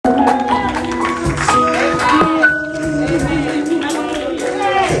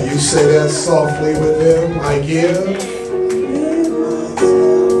softly with them. I give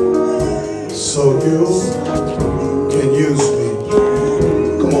so you can use me.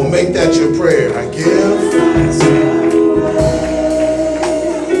 Come on, make that your prayer. I give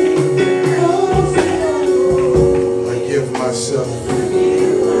myself.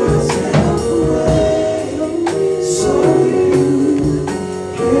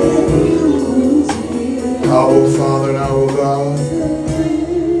 Our Father and our God,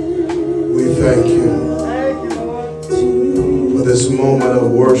 we thank you for this moment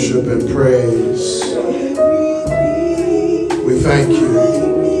of worship and praise. We thank you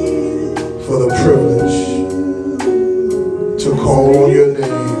for the privilege to call on your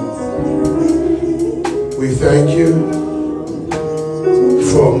name. We thank you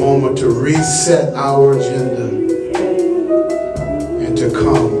for a moment to reset our agenda and to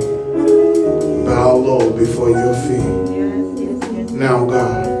come bow low before your feet. Now,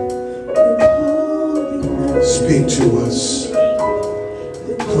 God, speak to us.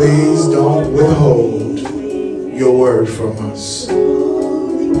 Please don't withhold your word from us.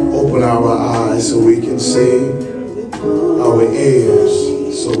 Open our eyes so we can see, our ears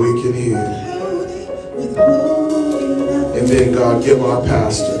so we can hear. And then, God, give our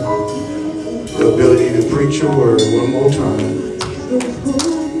pastor the ability to preach your word one more time,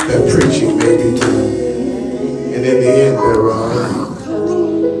 that preaching may be done. And in the end thereof,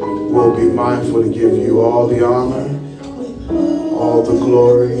 we'll be mindful to give you all the honor, all the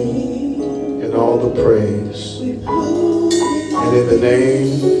glory, and all the praise. And in the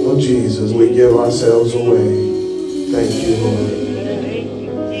name of Jesus, we give ourselves away. Thank you, Lord.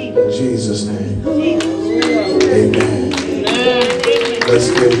 In Jesus' name, amen. Let's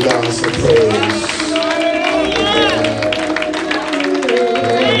give God some praise.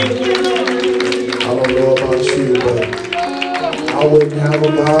 I don't know about you, but I wouldn't have a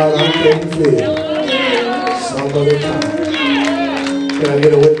God I couldn't feel some other time. Can I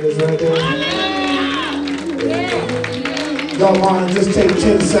get a witness right there? Y'all mind just take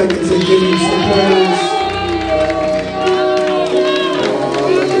 10 seconds and give me some praise?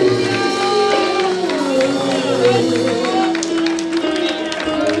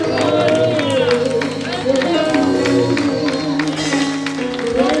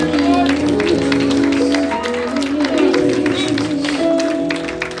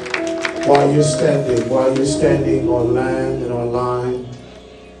 While you're standing on land and online,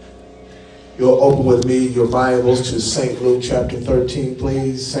 you'll open with me your Bibles to St. Luke chapter 13,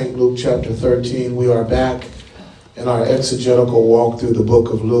 please. St. Luke chapter 13. We are back in our exegetical walk through the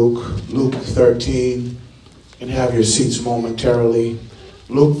book of Luke. Luke 13. And have your seats momentarily.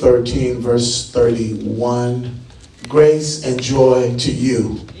 Luke 13, verse 31. Grace and joy to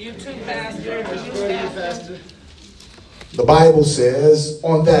you. You too, Pastor. The Bible says,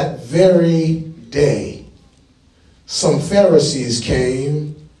 on that very day, some Pharisees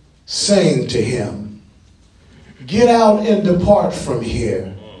came, saying to him, get out and depart from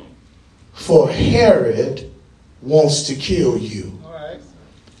here, for Herod wants to kill you. All right.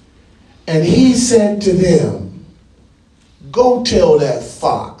 And he said to them, go tell that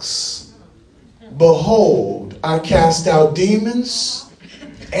fox, behold, I cast out demons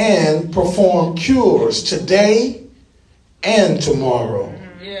and perform cures today and tomorrow.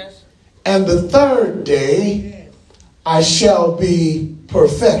 Yes. And the third day I shall be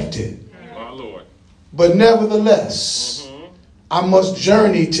perfected. My Lord. But nevertheless, I must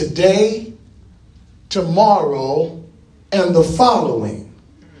journey today, tomorrow, and the following.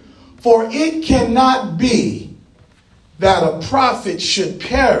 For it cannot be that a prophet should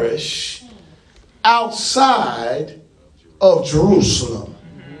perish outside of Jerusalem.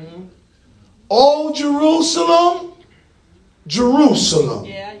 Oh, Jerusalem, Jerusalem,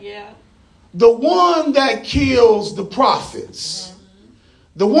 Yeah. the one that kills the prophets,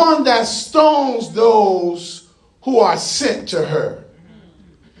 the one that stones those who are sent to her.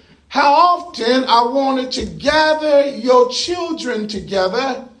 How often I wanted to gather your children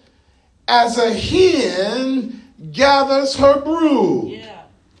together as a hen gathers her brood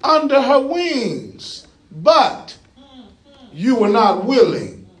under her wings, but you were not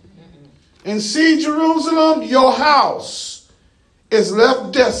willing. And see, Jerusalem, your house is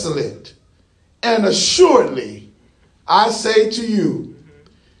left desolate. And assuredly, I say to you,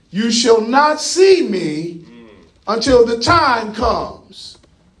 you shall not see me until the time comes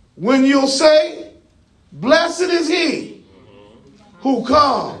when you'll say, blessed is he who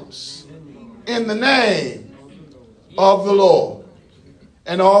comes in the name of the Lord.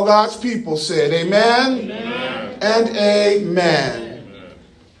 And all God's people said, amen, and amen.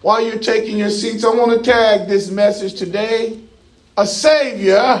 While you're taking your seats, I want to tag this message today. A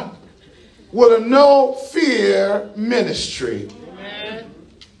Savior with a no-fear ministry.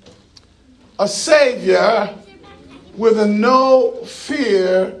 A Savior with a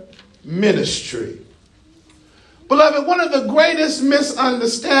no-fear ministry. Beloved, one of the greatest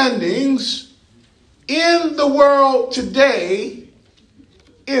misunderstandings in the world today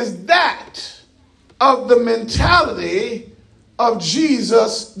is that of the mentality of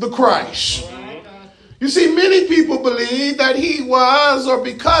Jesus the Christ. You see, many people believe that he was, or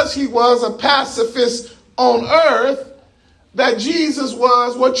because he was a pacifist on earth, that Jesus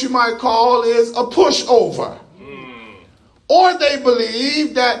was what you might call is a pushover. Or they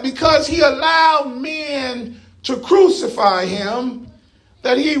believe that because he allowed men to crucify him,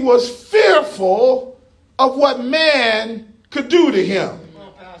 that he was fearful of what man could do to him.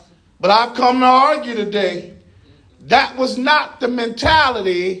 But I've come to argue today, that was not the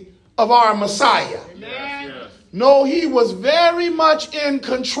mentality of our Messiah. No, he was very much in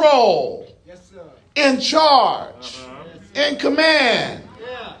control, in charge, in command,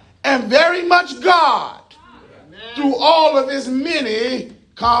 and very much God through all of his many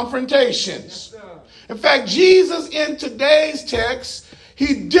confrontations. In fact, Jesus in today's text,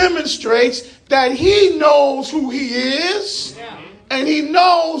 he demonstrates that he knows who he is and he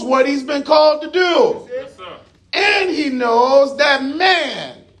knows what he's been called to do. And he knows that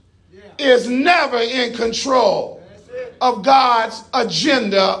man is never in control of God's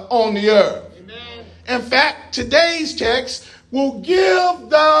agenda on the earth. In fact, today's text will give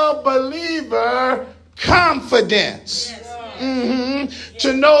the believer confidence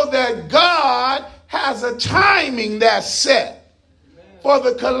to know that God has a timing that's set for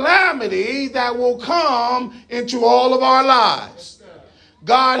the calamity that will come into all of our lives.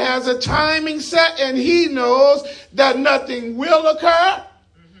 God has a timing set, and he knows that nothing will occur,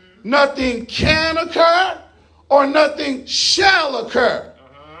 nothing can occur, or nothing shall occur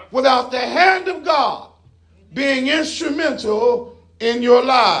without the hand of God being instrumental in your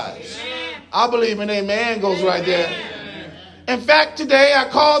lives. I believe an amen goes right there. In fact, today I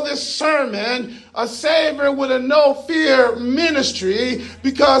call this sermon a Savior with a no-fear ministry,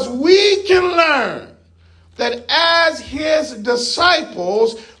 because we can learn that as his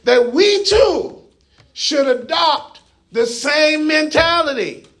disciples, that we too should adopt the same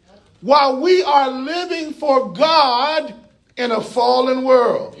mentality while we are living for God in a fallen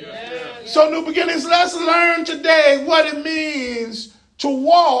world. So, New Beginnings, let's learn today what it means to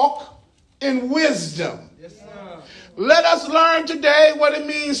walk in wisdom. Let us learn today what it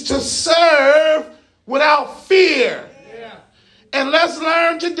means to serve without fear. And let's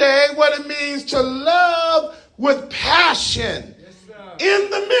learn today what it means to love with passion in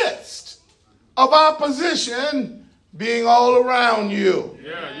the midst of opposition being all around you.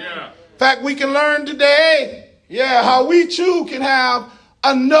 In fact, we can learn today, how we too can have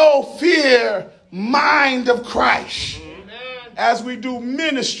a no-fear mind of Christ as we do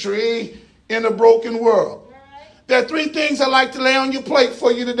ministry in a broken world. There are three things I'd like to lay on your plate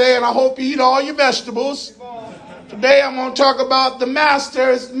for you today, and I hope you eat all your vegetables. Today I'm going to talk about the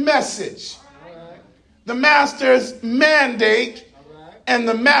Master's message, the Master's mandate, and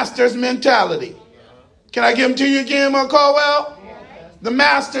the Master's mentality. Can I give them to you again, Mark Caldwell? The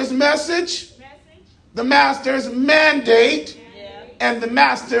Master's message, the Master's mandate, and the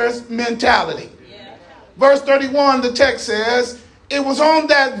Master's mentality. Verse 31, the text says, it was on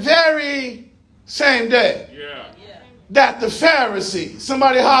that very same day that the Pharisees,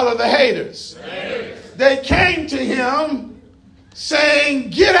 somebody holler the haters, they came to him saying,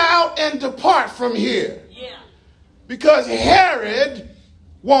 get out and depart from here, because Herod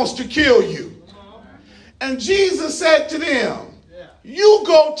wants to kill you. And Jesus said to them, you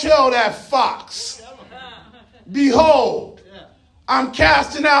go tell that fox, behold, I'm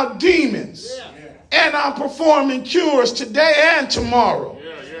casting out demons, and I'm performing cures today and tomorrow.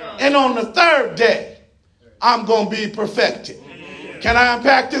 And on the third day, I'm going to be perfected. Can I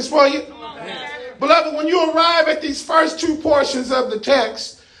unpack this for you? Beloved, when you arrive at these first two portions of the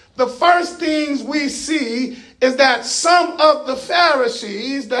text, the first things we see is that some of the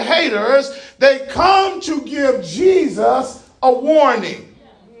Pharisees, the haters, they come to give Jesus a warning.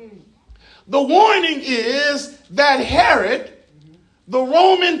 The warning is that Herod, the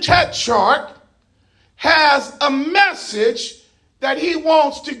Roman tetrarch, has a message that he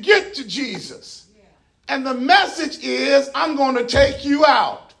wants to get to Jesus. And the message is, I'm going to take you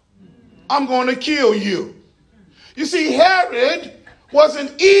out. I'm going to kill you. You see, Herod was an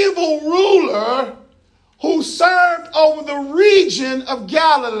evil ruler who served over the region of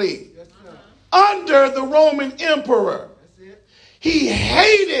Galilee under the Roman emperor. He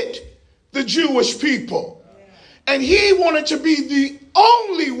hated the Jewish people. And he wanted to be the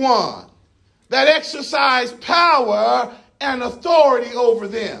only one that exercised power and authority over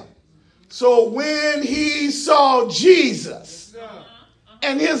them. So when he saw Jesus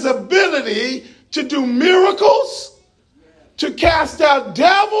and his ability to do miracles, to cast out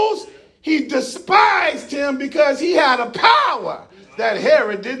devils, he despised him because he had a power that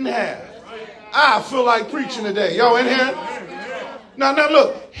Herod didn't have. I feel like preaching today. Y'all in here? Now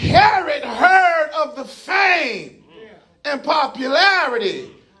look, Herod heard of the fame and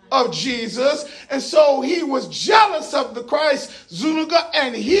popularity of Jesus, and so he was jealous of the Christ Zunuga,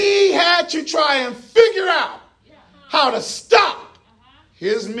 and he had to try and figure out how to stop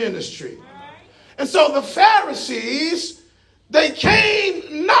his ministry. And so the Pharisees, they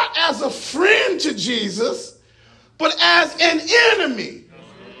came not as a friend to Jesus, but as an enemy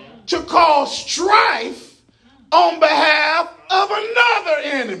to cause strife on behalf of another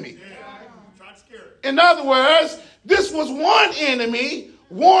enemy. In other words, this was one enemy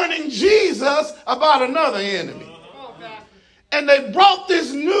warning Jesus about another enemy. And they brought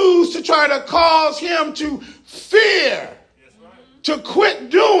this news to try to cause him to fear, to quit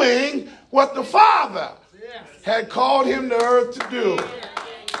doing what the Father had called him to earth to do.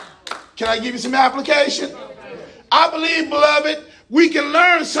 Can I give you some application? I believe, beloved, we can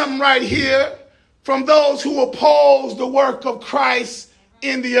learn something right here from those who oppose the work of Christ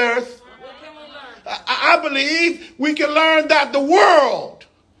in the earth. I believe we can learn that the world,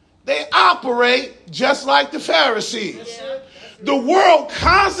 they operate just like the Pharisees. The world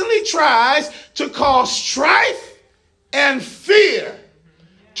constantly tries to cause strife and fear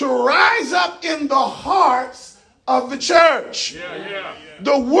to rise up in the hearts of the church.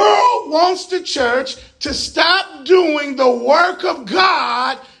 The world wants the church to stop doing the work of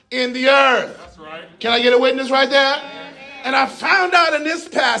God in the earth. That's right. Can I get a witness right there? And I found out in this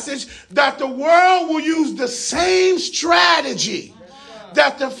passage that the world will use the same strategy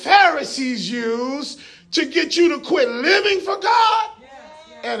that the Pharisees used to get you to quit living for God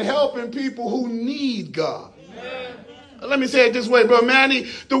and helping people who need God. Let me say it this way, Brother Manny.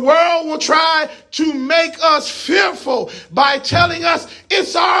 The world will try to make us fearful by telling us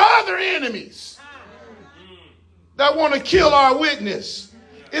it's our other enemies that want to kill our witness.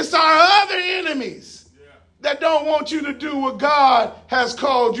 It's our other enemies that don't want you to do what God has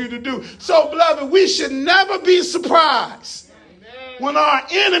called you to do. So, beloved, we should never be surprised when our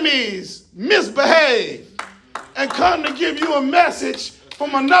enemies misbehave and come to give you a message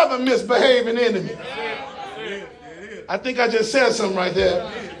from another misbehaving enemy. I think I just said something right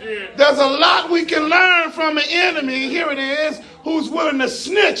there. There's a lot we can learn from an enemy, here it is, who's willing to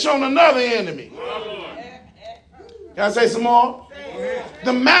snitch on another enemy. Can I say some more?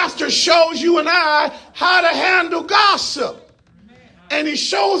 The master shows you and I how to handle gossip. And he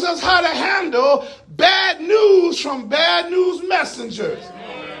shows us how to handle bad news from bad news messengers.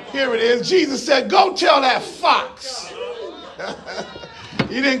 Here it is. Jesus said, go tell that fox.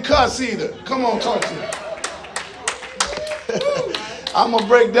 He didn't cuss either. Come on, talk to me. I'm going to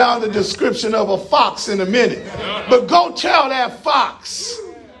break down the description of a fox in a minute. But go tell that fox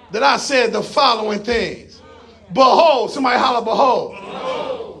that I said the following things. Behold, somebody holler,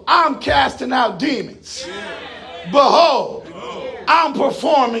 behold. I'm casting out demons. Behold, I'm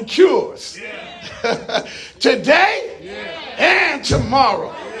performing cures. Today and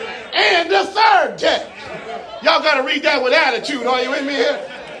tomorrow and the third day. Y'all got to read that with attitude. Are you with me here?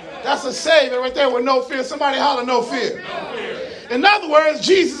 That's a savior right there with no fear. Somebody holler, no fear. In other words,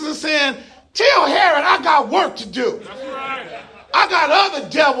 Jesus is saying, tell Herod I got work to do. I got other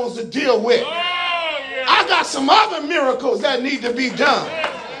devils to deal with. I got some other miracles that need to be done.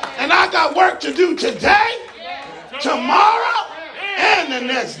 And I got work to do today, tomorrow, and the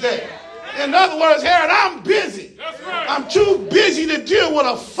next day. In other words, Herod, I'm busy. I'm too busy to deal with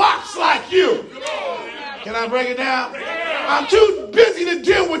a fox like you. Can I break it down? I'm too busy to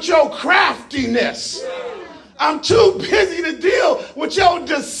deal with your craftiness. I'm too busy to deal with your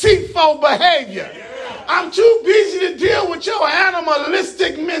deceitful behavior. I'm too busy to deal with your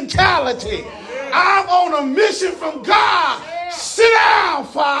animalistic mentality. I'm on a mission from God. Sit down,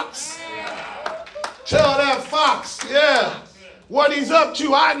 fox. Tell that fox, what he's up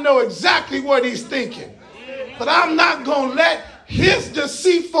to. I know exactly what he's thinking. But I'm not going to let his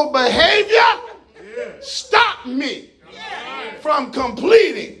deceitful behavior stop me from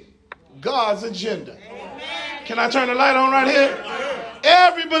completing God's agenda. Can I turn the light on right here?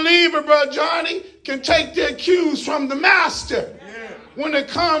 Every believer, Brother Johnny, can take their cues from the master when it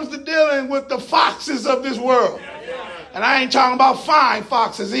comes to dealing with the foxes of this world. And I ain't talking about fine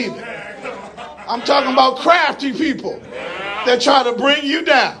foxes either. I'm talking about crafty people that try to bring you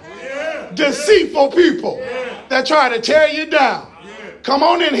down. Deceitful people that try to tear you down. Come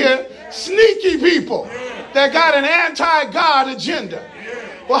on in here. Sneaky people that got an anti-God agenda.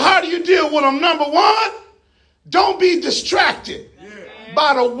 Well, how do you deal with them? Number one, don't be distracted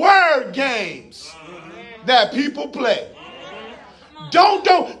by the word games that people play. Don't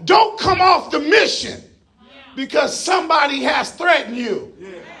come off the mission because somebody has threatened you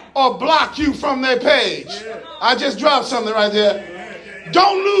or blocked you from their page. I just dropped something right there.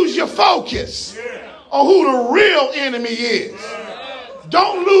 Don't lose your focus on who the real enemy is.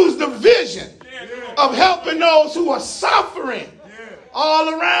 Don't lose the vision of helping those who are suffering all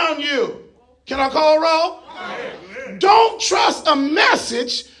around you. Can I call roll? Don't trust a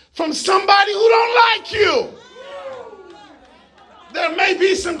message from somebody who don't like you. There may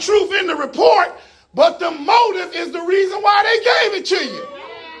be some truth in the report, but the motive is the reason why they gave it to you.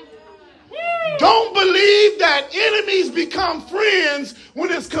 Don't believe that enemies become friends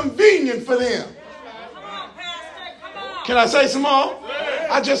when it's convenient for them. Can I say some more?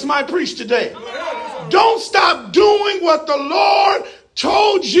 I just might preach today. Don't stop doing what the Lord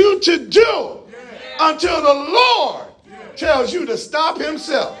told you to do until the Lord tells you to stop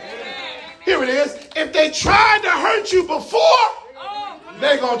himself. Here it is. If they tried to hurt you before,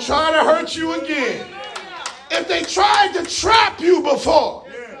 they're going to try to hurt you again. If they tried to trap you before,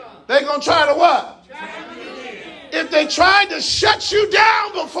 they're going to try to what? If they tried to shut you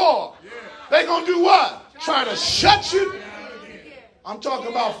down before, they're going to do what? Try to shut you. I'm talking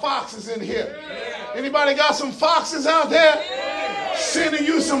about foxes in here. Anybody got some foxes out there? Sending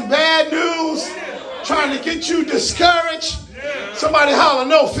you some bad news, trying to get you discouraged. Somebody holler,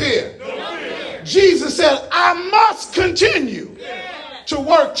 no fear. Jesus said, I must continue to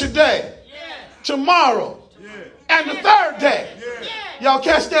work today, tomorrow, and the third day. Y'all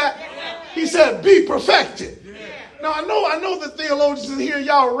catch that? He said, be perfected. Now, I know the theologians in here,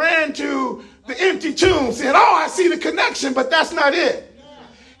 y'all ran to the empty tomb saying, oh, I see the connection, but that's not it.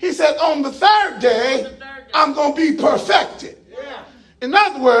 He said, on the third day, I'm going to be perfected. In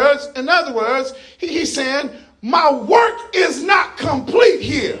other words, he's saying, my work is not complete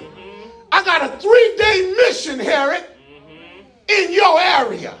here. I got a 3-day mission, Herod, in your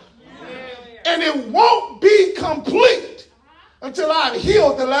area. And it won't be complete until I've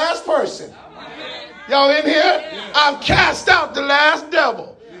healed the last person. Y'all in here? I've cast out the last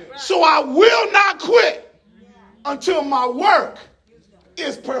devil. So I will not quit until my work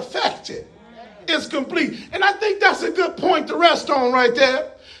is perfected. It's complete. And I think that's a good point to rest on right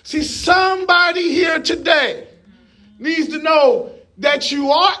there. See, somebody here today needs to know that you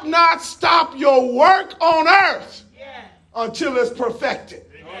ought not stop your work on earth until it's perfected.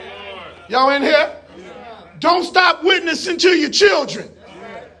 Y'all in here? Don't stop witnessing to your children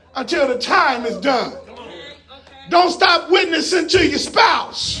until the time is done. Don't stop witnessing to your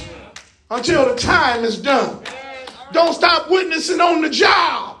spouse until the time is done. Don't stop witnessing on the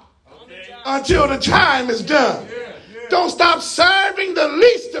job until the time is done. Don't stop serving the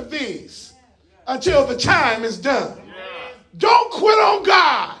least of these until the time is done. Don't quit on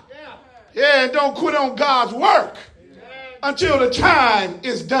God. Yeah, and don't quit on God's work until the time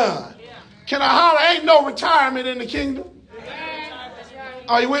is done. Can I holler? Ain't no retirement in the kingdom.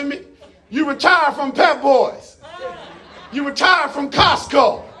 Are you with me? You retire from Pep Boys. You retire from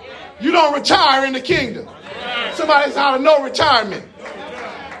Costco. You don't retire in the kingdom. Somebody's out of no retirement.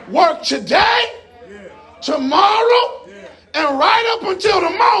 Work today, tomorrow, and right up until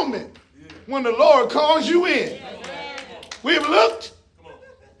the moment when the Lord calls you in. We've looked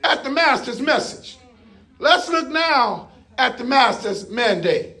at the master's message. Let's look now at the master's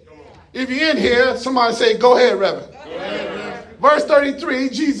mandate. If you're in here, somebody say, go ahead, Reverend. Verse 33,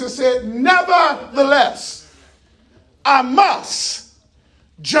 Jesus said, nevertheless, I must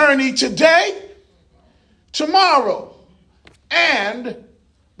journey today, tomorrow, and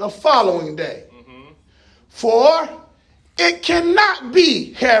the following day. For it cannot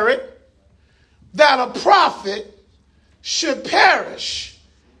be, Herod, that a prophet should perish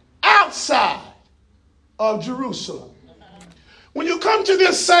outside of Jerusalem. When you come to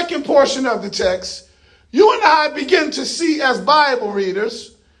this second portion of the text, you and I begin to see as Bible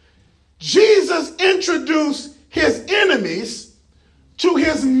readers, Jesus introduced his enemies to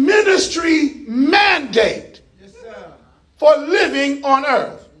his ministry mandate for living on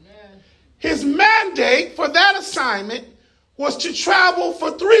earth. His mandate for that assignment was to travel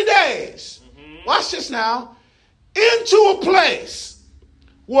for 3 days. Watch this now. Into a place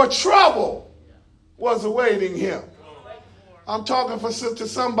where trouble was awaiting him. I'm talking to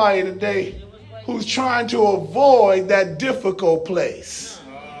somebody today who's trying to avoid that difficult place.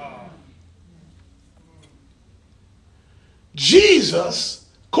 Jesus,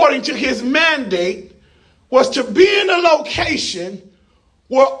 according to his mandate, was to be in a location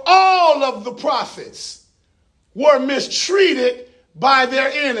where all of the prophets were mistreated by their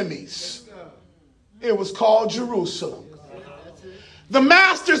enemies. It was called Jerusalem. The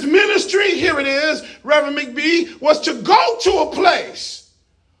master's ministry, here it is, Reverend McBee, was to go to a place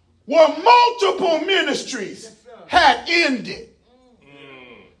where multiple ministries had ended.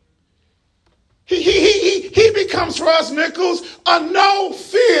 He becomes for us, Nichols, a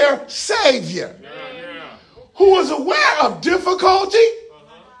no-fear Savior who was aware of difficulty,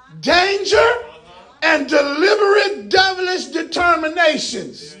 danger, and deliberate devilish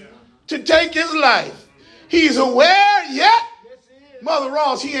determinations to take his life. He's aware, yet, Mother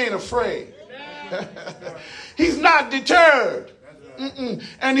Ross, he ain't afraid. He's not deterred.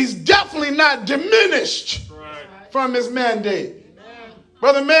 And he's definitely not diminished from his mandate.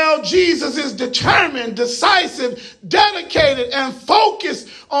 Brother Mel, Jesus is determined, decisive, dedicated, and focused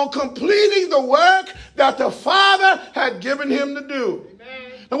on completing the work that the Father had given him to do.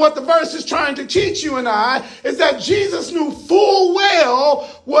 And what the verse is trying to teach you and I is that Jesus knew full well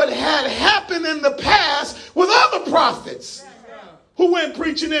what had happened in the past with other prophets who went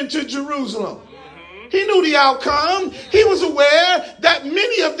preaching into Jerusalem. He knew the outcome. He was aware that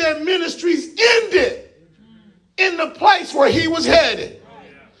many of their ministries ended in the place where he was headed.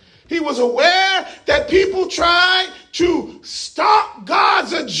 He was aware that people tried to stop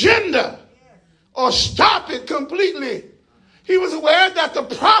God's agenda or stop it completely. He was aware that the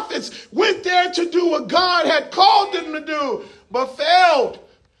prophets went there to do what God had called them to do, but failed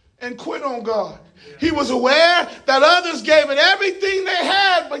and quit on God. He was aware that others gave it everything they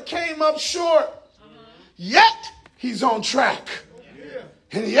had, but came up short. Yet, he's on track.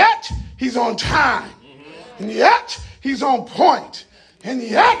 And yet, he's on time. And yet, he's on point. And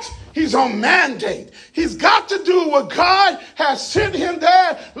yet, he's on mandate. He's got to do what God has sent him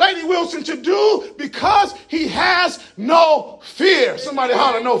there, Lady Wilson, to do because he has no fear. Somebody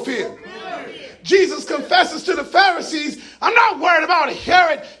holler, no fear. Jesus confesses to the Pharisees, I'm not worried about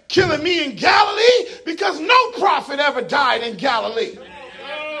Herod killing me in Galilee because no prophet ever died in Galilee.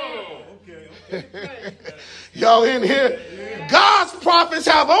 Y'all in here? God's prophets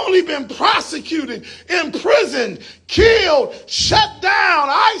have only been prosecuted, imprisoned, killed, shut down,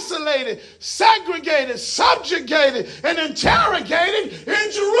 isolated, segregated, subjugated, and interrogated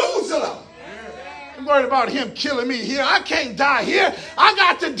in Jerusalem. I'm worried about him killing me here. I can't die here. I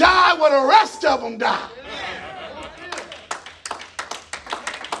got to die where the rest of them die.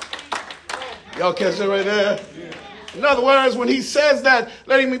 Y'all catch that right there? In other words, when he says that,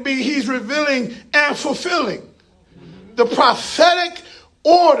 letting me be, he's revealing and fulfilling the prophetic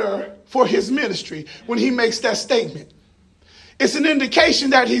order for his ministry when he makes that statement. It's an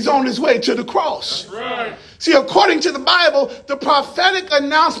indication that he's on his way to the cross. That's right. See, according to the Bible, the prophetic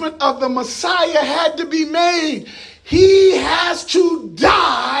announcement of the Messiah had to be made. He has to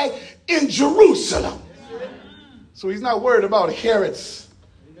die in Jerusalem. So he's not worried about Herod's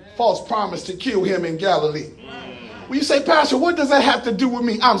false promise to kill him in Galilee. Well, you say, Pastor, what does that have to do with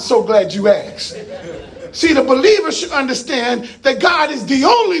me? I'm so glad you asked. See, the believer should understand that God is the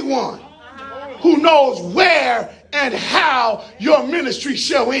only one who knows where and how your ministry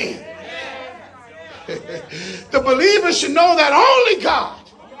shall end. The believer should know that only God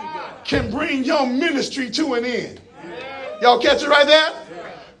can bring your ministry to an end. Y'all catch it right there?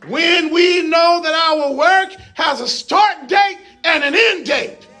 When we know that our work has a start date and an end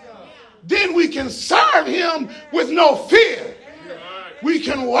date, then we can serve him with no fear. We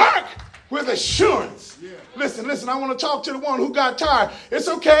can work with assurance. Listen, I want to talk to the one who got tired. It's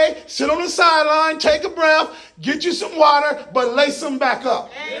okay. Sit on the sideline, take a breath, get you some water, but lace them back up.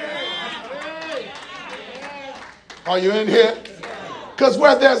 Are you in here? Because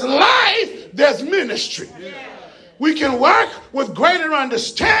where there's life, there's ministry. We can work with greater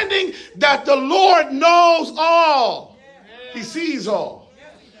understanding that the Lord knows all. He sees all.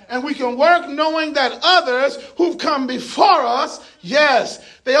 And we can work knowing that others who've come before us, yes,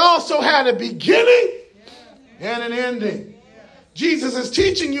 they also had a beginning and an ending. Jesus is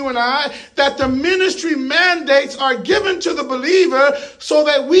teaching you and I that the ministry mandates are given to the believer so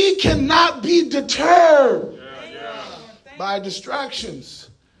that we cannot be deterred by distractions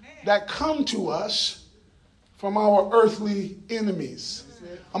that come to us from our earthly enemies.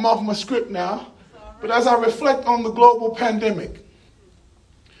 I'm off my script now, but as I reflect on the global pandemic,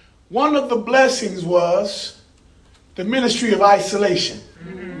 one of the blessings was the ministry of isolation.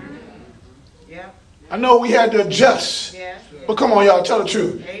 I know we had to adjust, but come on, y'all, tell the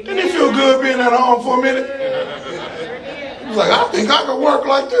truth. Didn't it feel good being at home for a minute? It was like, I think I could work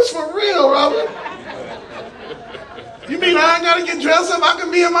like this for real, Robert. You mean I ain't got to get dressed up? I can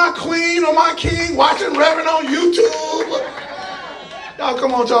be in my queen or my king watching Reverend on YouTube. Y'all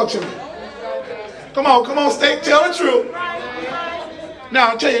come on, talk to me. Come on, stay, tell the truth.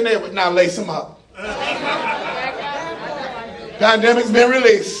 Now, tell your neighbor, now lace them up. Pandemic's been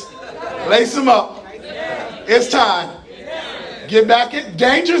released. Lace them up. It's time. Get back in.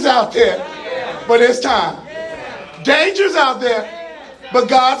 Danger's out there, but it's time. Danger's out there, but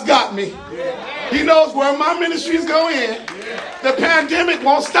God's got me. He knows where my ministry's going. The pandemic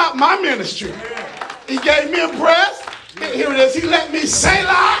won't stop my ministry. He gave me a breath. Here it is. He let me say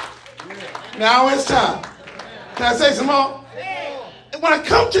lie. Now it's time. Can I say some more? When I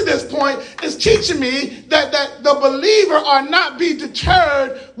come to this point, it's teaching me that the believer are not be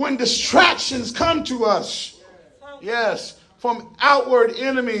deterred when distractions come to us. Yes, from outward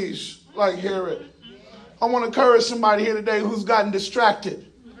enemies like Herod. I want to encourage somebody here today who's gotten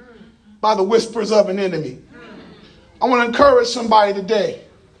distracted by the whispers of an enemy. I want to encourage somebody today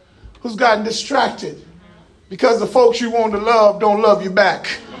who's gotten distracted because the folks you want to love don't love you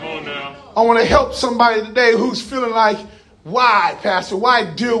back. Come on now. I want to help somebody today who's feeling like, why, Pastor?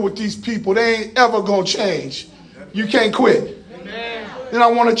 Why deal with these people? They ain't ever going to change. You can't quit. Amen. Then I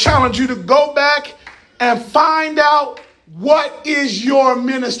want to challenge you to go back and find out what is your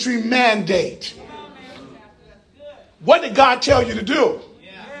ministry mandate. What did God tell you to do?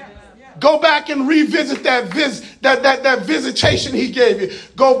 Go back and revisit that visitation he gave you.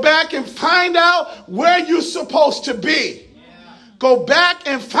 Go back and find out where you're supposed to be. Go back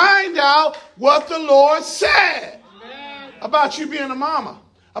and find out what the Lord said about you being a mama,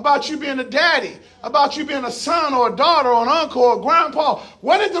 about you being a daddy, about you being a son or a daughter or an uncle or a grandpa.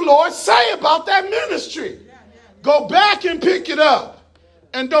 What did the Lord say about that ministry? Go back and pick it up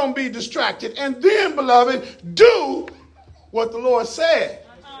and don't be distracted. And then, beloved, do what the Lord said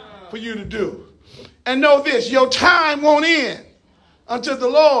for you to do. And know this, your time won't end until the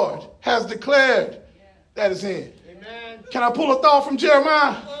Lord has declared that it's in. Amen. Can I pull a thought from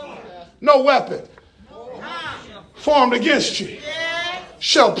Jeremiah? No weapon formed against you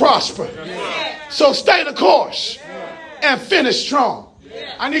shall prosper. So stay the course and finish strong.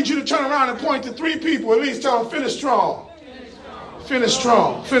 I need you to turn around and point to 3 people, at least tell them finish strong. Finish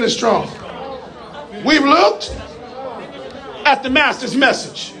strong. Finish strong. We've looked at the master's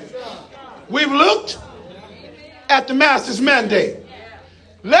message. We've looked at the master's mandate.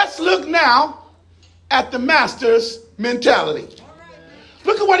 Let's look now at the master's mentality.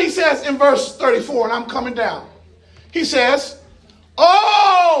 Look at what he says in verse 34, and I'm coming down. He says,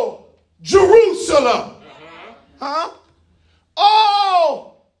 "Oh, Jerusalem."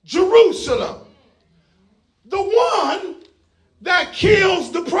 "Oh, Jerusalem, the one that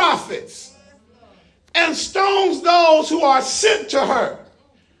kills the prophets and stones those who are sent to her.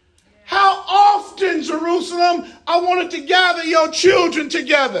 How often, Jerusalem, I wanted to gather your children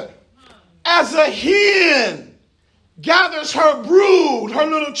together as a hen gathers her brood, her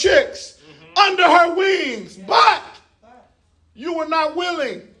little chicks, under her wings. But you were not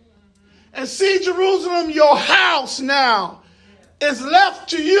willing. And see, Jerusalem, your house now is left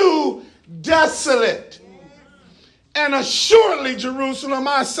to you desolate. And assuredly, Jerusalem,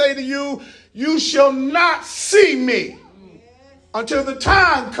 I say to you, you shall not see me until the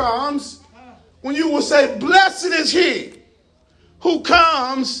time comes when you will say, blessed is he who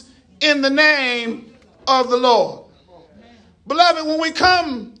comes in the name of the Lord." Beloved, when we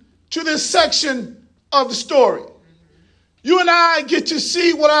come to this section of the story, you and I get to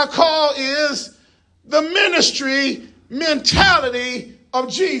see what I call is the ministry mentality of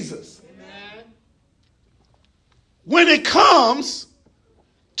Jesus. Amen. When it comes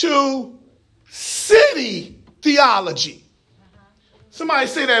to city theology. Somebody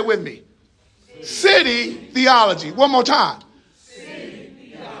say that with me. City theology. One more time. City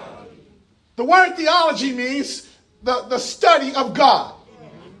theology. The word theology means the study of God.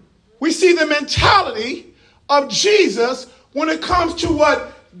 We see the mentality of Jesus when it comes to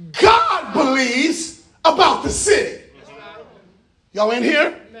what God believes about the city. Y'all in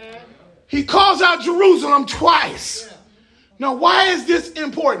here? He calls out Jerusalem twice. Now, why is this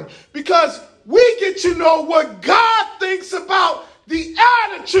important? Because we get to know what God thinks about the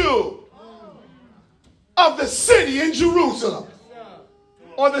attitude of the city in Jerusalem,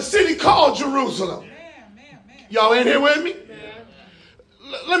 or the city called Jerusalem. Y'all in here with me?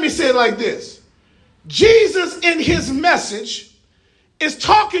 Let me say it like this. Jesus in his message is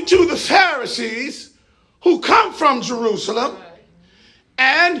talking to the Pharisees who come from Jerusalem,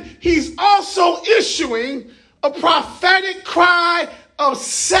 and he's also issuing a prophetic cry of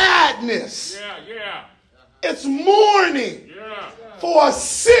sadness. It's mourning for a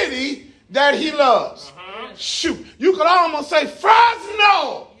city that he loves. Shoot, you could almost say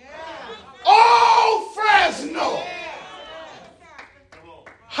Fresno. Oh, Fresno.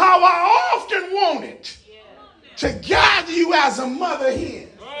 wanted to gather you as a mother hen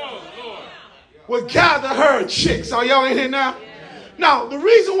would gather her chicks. Are y'all in here now? Now, the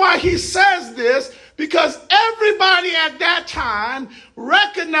reason why he says this, because everybody at that time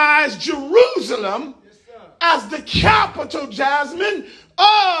recognized Jerusalem as the capital, Jasmine,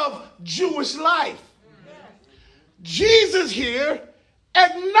 of Jewish life. Jesus here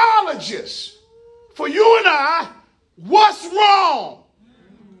acknowledges for you and I what's wrong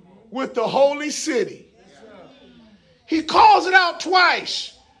with the holy city. He calls it out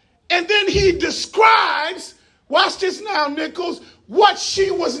twice. And then he describes, watch this now, Nichols, what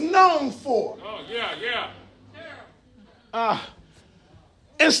she was known for. Oh, yeah.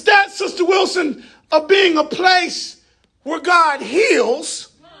 Instead, Sister Wilson, of being a place where God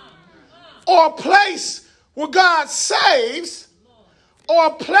heals, or a place where God saves, or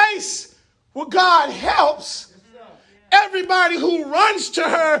a place where God helps, everybody who runs to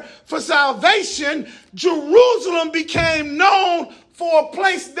her for salvation, Jerusalem became known for a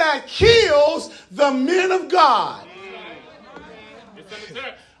place that kills the men of God.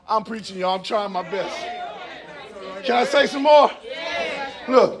 I'm preaching, y'all. I'm trying my best. Can I say some more?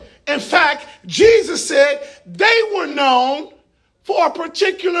 Look, in fact, Jesus said they were known for a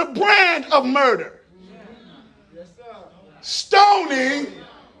particular brand of murder. Stoning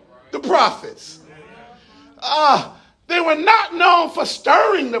the prophets. They were not known for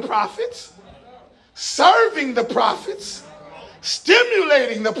stirring the prophets, serving the prophets,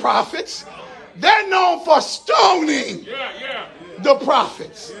 stimulating the prophets. They're known for stoning the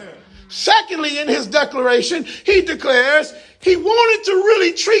prophets. Secondly, in his declaration, he declares he wanted to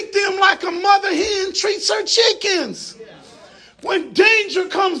really treat them like a mother hen treats her chickens. When danger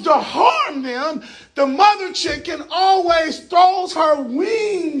comes to harm them, the mother chicken always throws her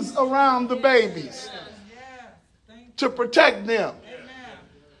wings around the babies to protect them,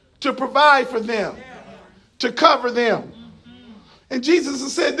 to provide for them, to cover them. And Jesus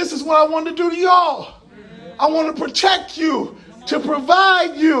has said, this is what I want to do to y'all. I want to protect you, to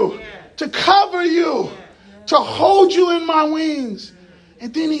provide you, to cover you, to hold you in my wings.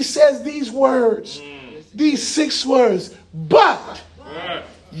 And then he says these words, these 6 words, but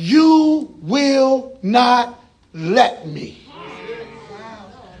you will not let me.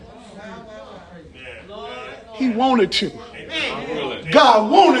 He wanted to.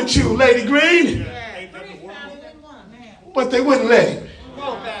 God wanted to, Lady Green. But they wouldn't let him.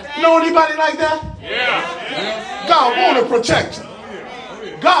 Know anybody like that? Yeah. God want to protect him.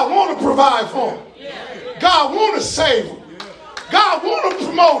 God want to provide for him. God want to save him. God want to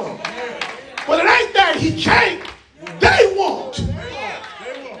promote him. But it ain't that he can't. They won't.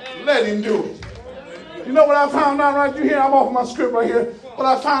 Let him do it. You know what I found out right through here? I'm off my script right here. But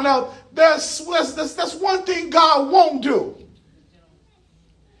I found out that's one thing God won't do.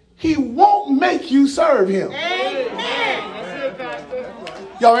 He won't make you serve him.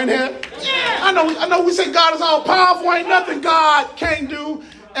 Y'all in here? I know we say God is all powerful. Ain't nothing God can't do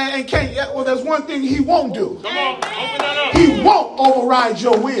and can't. Well, there's one thing he won't do. Come on, open that up. He won't override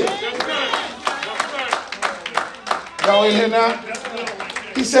your will. Y'all in here now?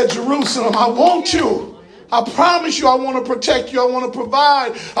 He said, Jerusalem, I want you. I promise you I want to protect you. I want to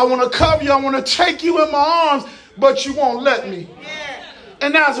provide. I want to cover you. I want to take you in my arms, but you won't let me.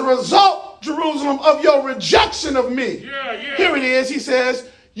 And as a result, Jerusalem, of your rejection of me, here it is, he says,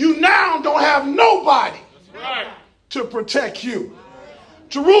 you now don't have nobody to protect you.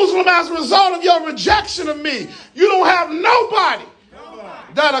 Jerusalem, as a result of your rejection of me, you don't have nobody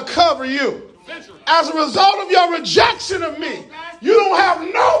that'll cover you. As a result of your rejection of me, you don't have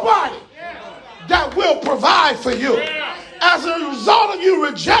nobody that will provide for you. As a result of you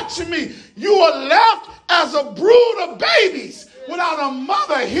rejecting me, you are left as a brood of babies without a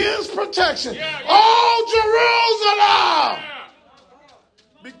mother hen's protection. Oh, Jerusalem!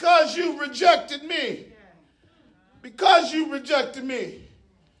 Because you rejected me. Because you rejected me.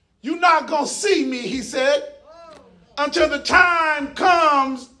 You're not going to see me, he said, until the time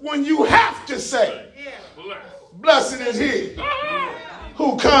comes when you have to say, blessed is he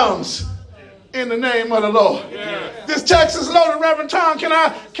who comes in the name of the Lord. This text is loaded, Reverend Tom. Can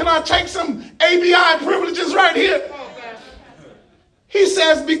I take some ABI privileges right here? He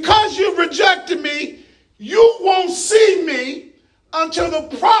says, because you rejected me, you won't see me until the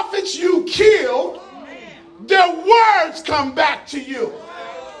prophets you killed, their words come back to you.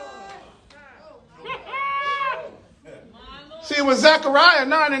 See, it was Zechariah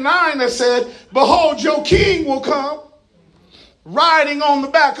 9:9 that said, behold, your king will come riding on the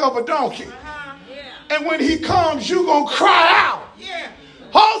back of a donkey. And when he comes, you're going to cry out,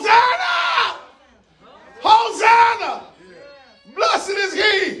 Hosanna! Hosanna! Blessed is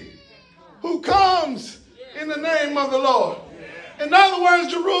he who comes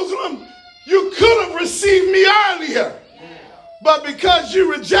received me earlier. But because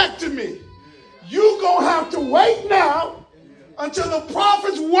you rejected me, you're going to have to wait now until the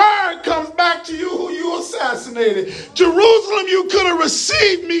prophet's word comes back to you who you assassinated. Jerusalem, you could have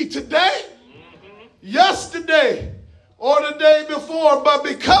received me today, yesterday, or the day before. But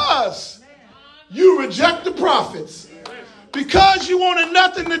because you reject the prophets, because you wanted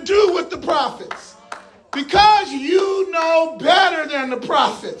nothing to do with the prophets, because you know better than the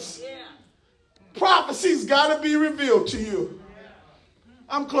prophets, prophecy's got to be revealed to you.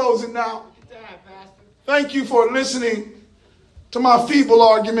 I'm closing now. Thank you for listening to my feeble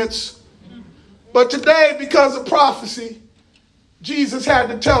arguments. But today, because of prophecy, Jesus had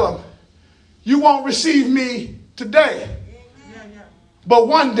to tell them, you won't receive me today, but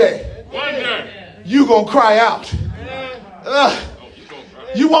one day, you're going to cry out.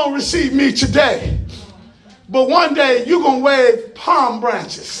 You won't receive me today, but one day you're going to wave palm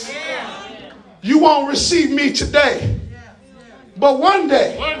branches. You won't receive me today, but one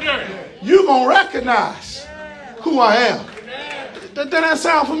day you're going to recognize who I am. Doesn't that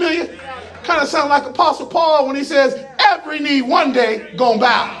sound familiar? Kind of sound like Apostle Paul when he says, every knee one day going to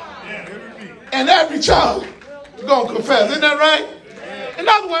bow. And every tongue going to confess. Isn't that right? In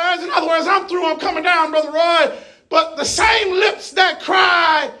other words, I'm through. I'm coming down, Brother Roy. But the same lips that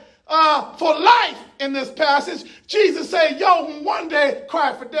cry for life in this passage, Jesus said, one day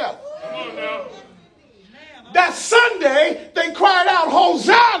cry for death. Come on now. That Sunday, they cried out,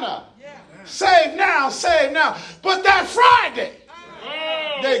 Hosanna. Save now, save now. But that Friday,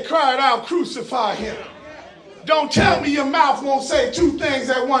 they cried out, crucify him. Don't tell me your mouth won't say two things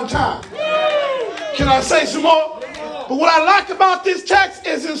at one time. Can I say some more? But what I like about this text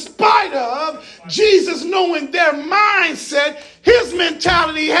is in spite of Jesus knowing their mindset, his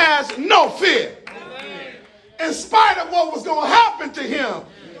mentality has no fear. In spite of what was going to happen to him,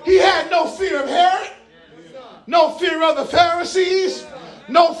 he had no fear of Herod, no fear of the Pharisees,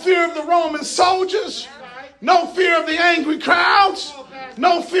 no fear of the Roman soldiers, no fear of the angry crowds,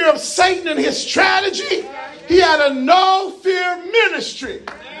 no fear of Satan and his strategy. He had a no fear ministry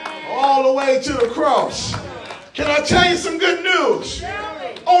all the way to the cross. Can I tell you some good news?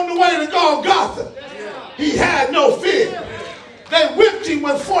 On the way to Golgotha, he had no fear. They whipped him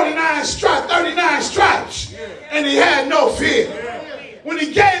with 39 stripes, and he had no fear. When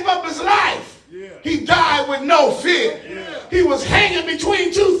he gave up his life, he died with no fear. He was hanging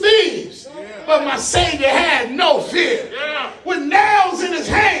between two thieves, but my Savior had no fear. With nails in his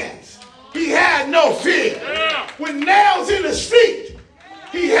hands, he had no fear. With nails in his feet,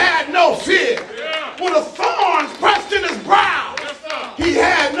 he had no fear. With the thorns pressed in his brow, he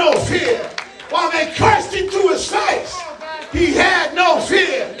had no fear. While they cursed him to his face, he had no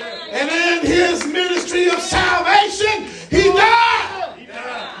fear. And in his ministry of salvation, he died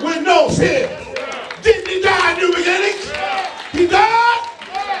with no fear. Didn't he die in New Beginnings? He died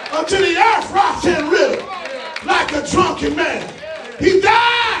until the earth rocked him riddle like a drunken man. He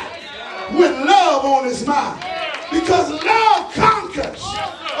died with love on his mind, because love conquers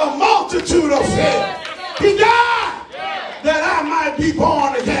a multitude of fear. He died that I might be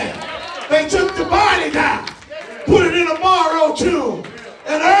born again. They took the body down, put it in a borrowed tomb,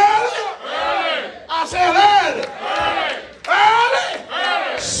 and I said early,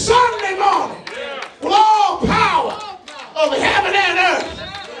 Sunday morning, with all power of heaven and earth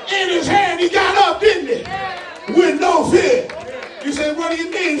in his hand, he got up, didn't he? With no fear. You say, what do you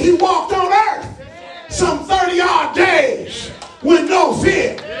mean? He walked on earth some 30-odd days with no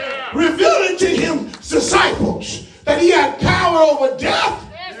fear, revealing to his disciples that he had power over death,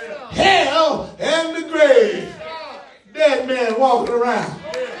 hell, and the grave. Dead man walking around,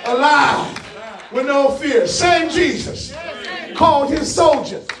 alive, with no fear. Same Jesus called his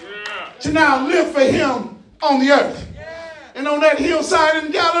soldiers to now live for him on the earth. And on that hillside in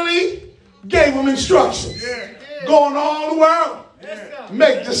Galilee, gave them instructions. Go into all the world,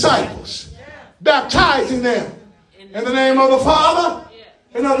 make disciples, baptizing them in the name of the Father,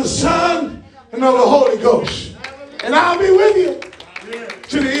 and of the Son, and of the Holy Ghost. And I'll be with you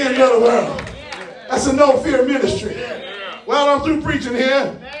to the end of the world. That's a no-fear ministry. Well, I'm through preaching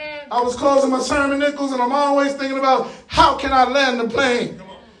here. I was closing my sermon, Nichols, and I'm always thinking about how can I land the plane.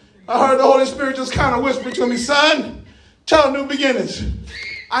 I heard the Holy Spirit just kind of whisper to me, son, tell New Beginnings,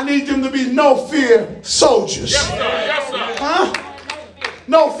 I need them to be no-fear soldiers. Yes, sir. Yes, sir. Huh?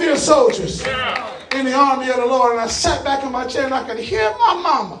 No-fear soldiers in the army of the Lord. And I sat back in my chair and I could hear my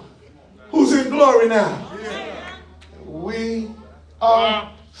mama, who's in glory now. We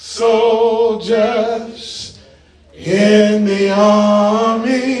are soldiers in the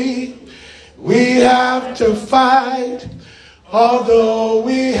army. We have to fight Although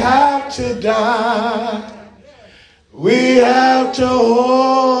we have to die, we have to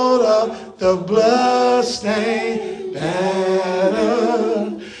hold up the bloodstained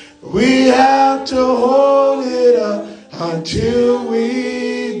banner. We have to hold it up until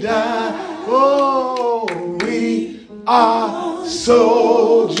we die. Oh, we are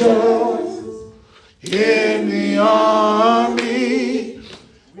soldiers in the army.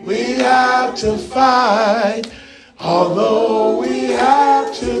 We have to fight, although we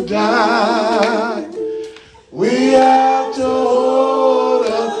have to die. We have to hold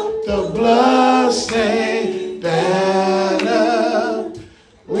up the bloodstained banner.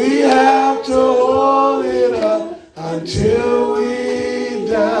 We have to hold it up until we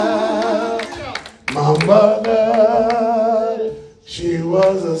die. My mother, she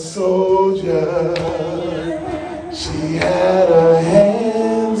was a soldier. She had her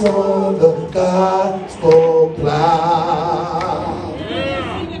hands on the gospel plow.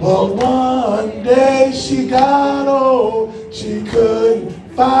 But one day she got old, she couldn't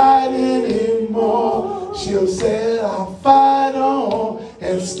fight anymore. She'll say, I'll fight on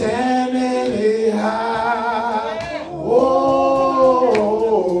and stand anyhow.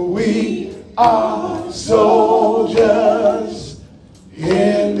 Oh, we are soldiers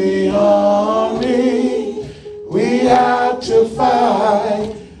in the army. We have to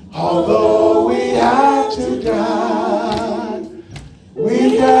fight, although we have to die.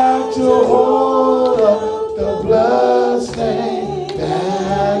 We got to hold up the bloodstained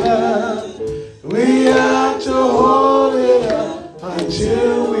banner. We have to hold it up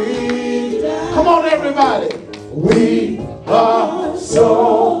until we die. Come on, everybody. We are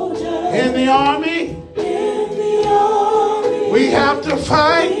soldiers in the army. We have to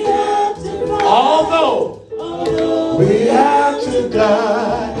fight, although we have to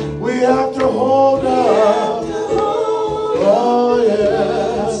die. We have to hold up. Oh,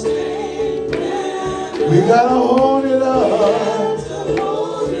 yes. We gotta hold it up.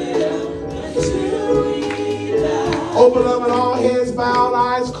 Oh, beloved, all heads bowed,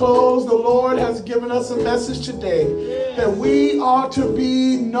 eyes closed. The Lord has given us a message today that we are to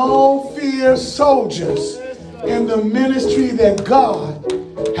be no fear soldiers in the ministry that God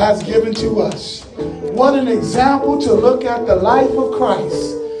has given to us. What an example to look at the life of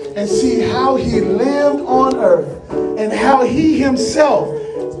Christ and see how he lived on earth and how he himself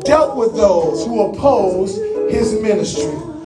dealt with those who opposed his ministry.